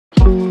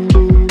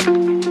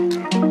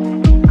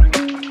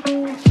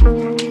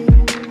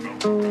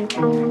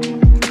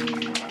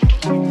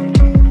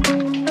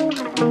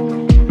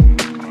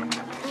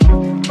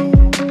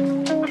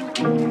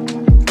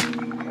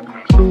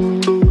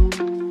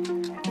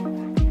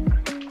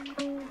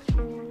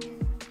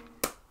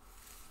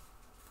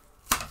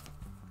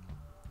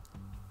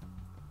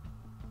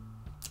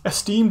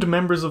Esteemed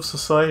members of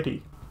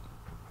society.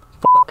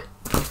 Fuck.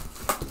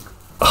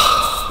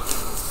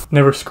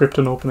 Never script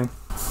an opening.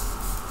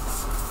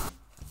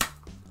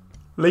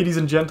 Ladies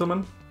and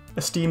gentlemen,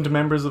 esteemed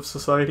members of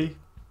society,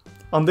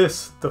 on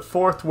this, the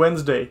 4th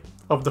Wednesday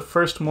of the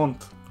first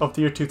month of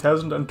the year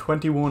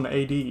 2021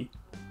 AD,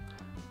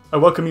 I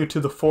welcome you to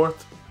the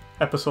 4th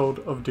episode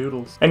of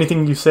Doodles.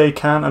 Anything you say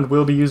can and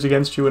will be used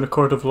against you in a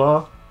court of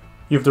law.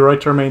 You have the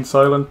right to remain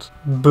silent.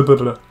 Blah, blah,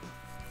 blah.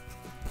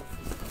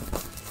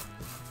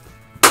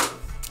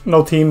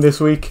 No theme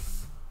this week.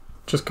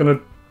 Just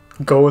gonna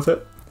go with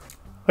it.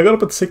 I got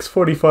up at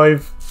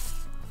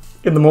 6:45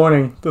 in the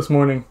morning this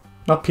morning.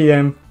 Not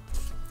PM,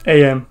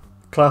 AM.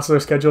 Classes are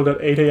scheduled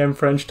at 8 AM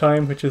French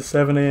time, which is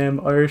 7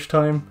 AM Irish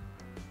time.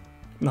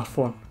 Not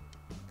fun.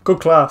 Good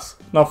class,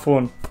 not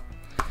fun.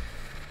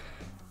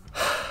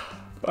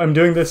 I'm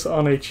doing this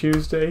on a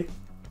Tuesday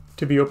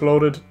to be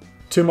uploaded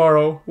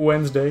tomorrow,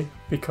 Wednesday,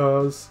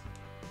 because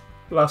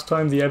last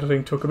time the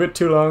editing took a bit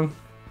too long.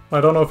 I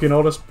don't know if you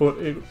noticed, but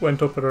it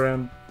went up at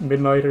around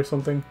midnight or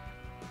something.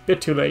 Bit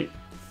too late.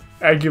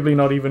 Arguably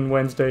not even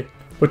Wednesday.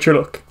 But sure,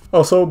 look.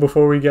 Also,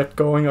 before we get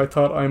going, I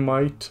thought I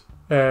might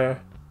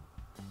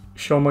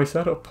show my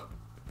setup,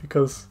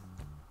 because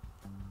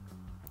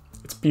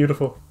it's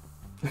beautiful.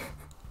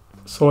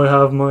 So I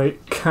have my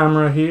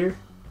camera here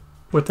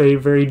with a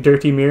very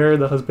dirty mirror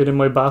that has been in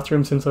my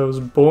bathroom since I was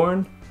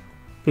born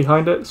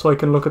behind it, so I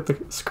can look at the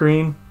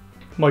screen.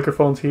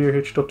 Microphone's here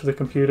hitched up to the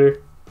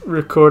computer.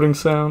 Recording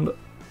sound.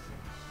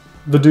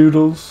 The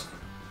doodles.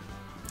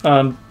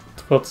 And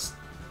what's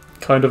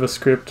kind of a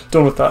script.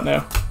 Done with that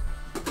now.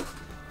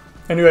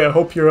 Anyway, I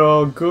hope you're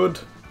all good.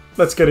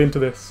 Let's get into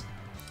this.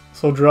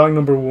 So drawing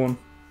number 1.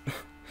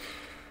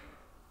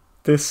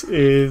 This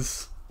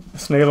is a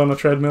snail on a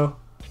treadmill.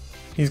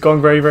 He's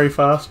going very, very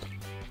fast.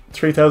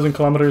 3,000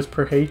 kilometers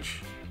per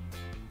H,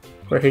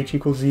 where H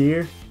equals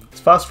year.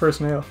 It's fast for a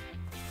snail.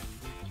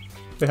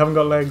 They haven't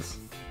got legs.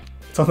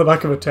 It's on the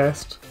back of a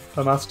test,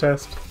 a maths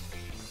test,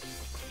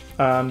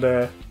 and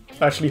I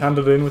actually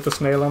handed it in with the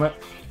snail on it.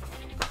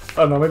 I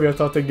don't know, maybe I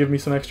thought they'd give me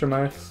some extra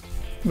marks.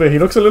 But he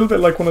looks a little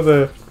bit like one of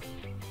the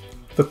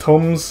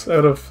thumbs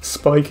out of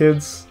Spy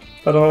Kids.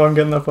 I don't know why I'm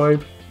getting that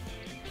vibe.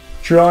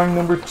 Drawing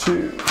number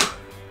 2.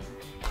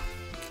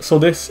 So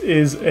this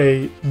is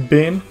a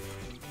bin.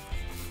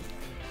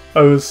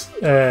 I was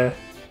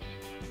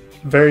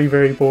very,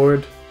 very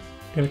bored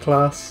in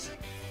class,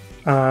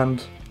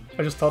 and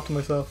I just thought to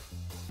myself,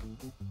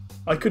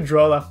 I could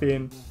draw that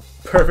bin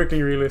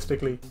perfectly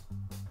realistically.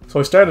 So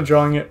I started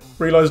drawing it,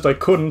 realised I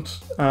couldn't,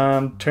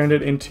 and turned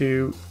it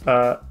into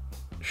a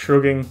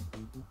shrugging,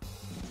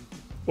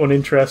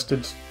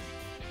 uninterested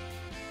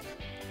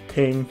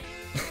thing.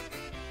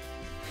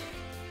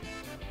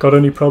 Got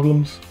any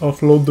problems?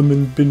 Offload them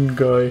in bin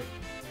guy.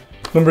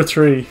 Number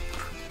 3.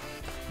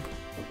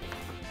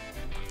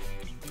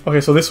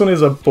 Okay, so this one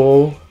is a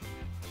bull,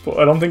 but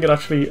I don't think it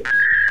actually...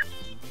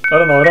 I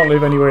don't know, I don't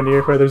live anywhere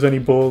near where there's any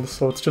bulls,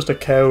 so it's just a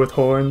cow with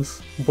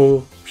horns.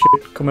 Bull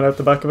shit coming out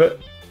the back of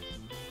it.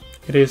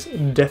 It is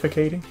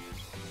defecating.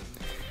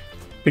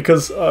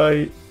 Because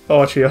oh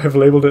actually I've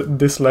labelled it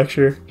this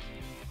lecture.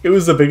 It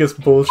was the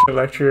biggest bullshit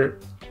lecture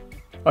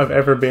I've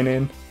ever been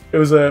in. It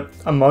was a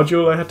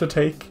module I had to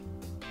take,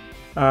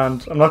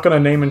 and I'm not going to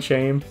name and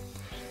shame,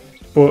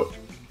 but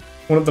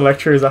one of the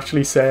lecturers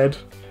actually said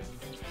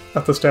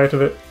at the start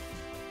of it,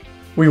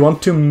 "We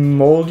want to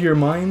mold your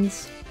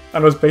minds,"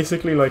 and it was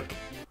basically like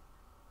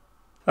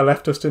a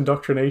leftist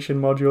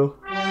indoctrination module.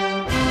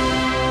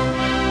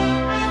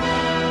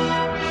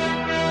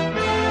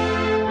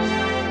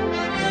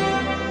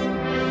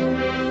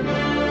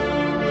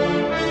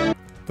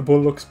 The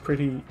bull looks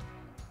pretty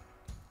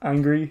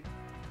angry,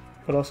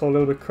 but also a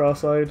little bit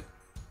cross-eyed.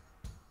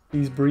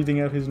 He's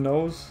breathing out his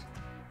nose,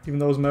 even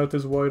though his mouth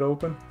is wide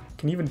open.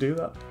 Can you even do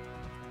that?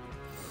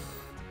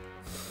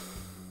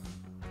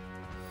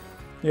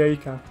 Yeah, you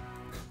can.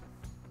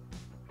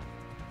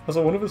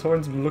 Also, one of his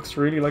horns looks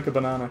really like a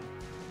banana.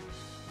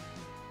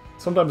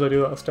 Sometimes I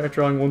do that. I'll start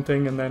drawing one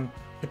thing and then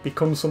it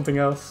becomes something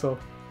else, so...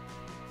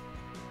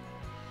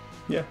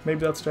 yeah,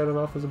 maybe that started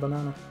off as a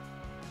banana.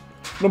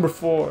 Number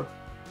 4.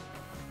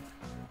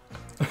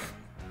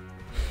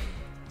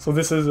 So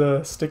this is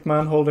a stick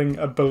man holding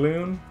a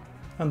balloon,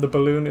 and the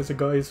balloon is a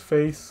guy's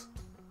face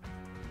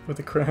with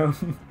a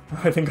crown.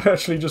 I think I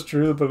actually just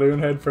drew the balloon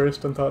head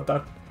first and thought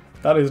that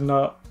doesn't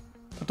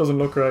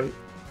look right.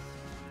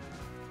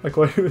 Like,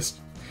 why do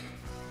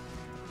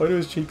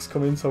his cheeks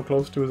come in so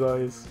close to his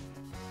eyes?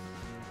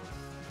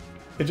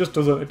 It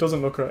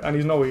doesn't look right, and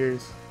he's no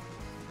ears.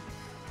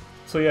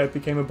 So yeah, it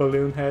became a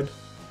balloon head.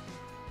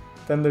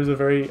 Then there's a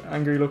very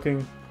angry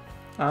looking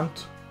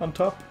ant on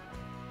top,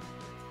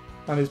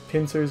 and his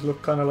pincers look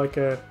kind of like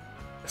a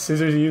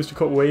scissors you use to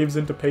cut waves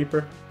into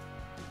paper.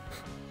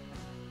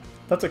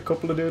 That's a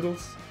couple of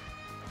doodles.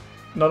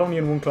 Not only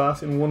in one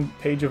class, in one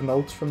page of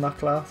notes from that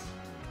class.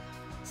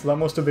 So that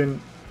must have been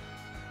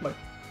like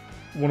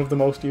one of the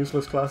most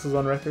useless classes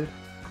on record.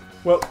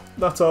 Well,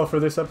 that's all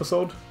for this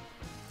episode.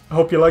 I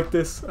hope you liked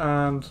this,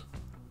 and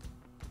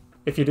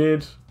if you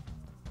did,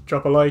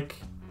 drop a like,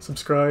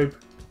 subscribe,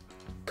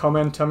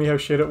 comment, tell me how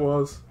shit it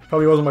was.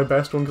 Probably wasn't my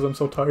best one because I'm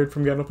so tired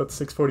from getting up at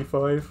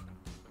 6:45.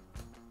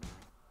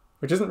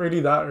 Which isn't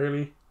really that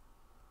early.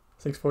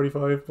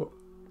 6:45, but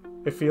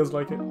it feels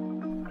like it.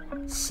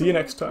 See you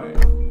next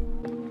time.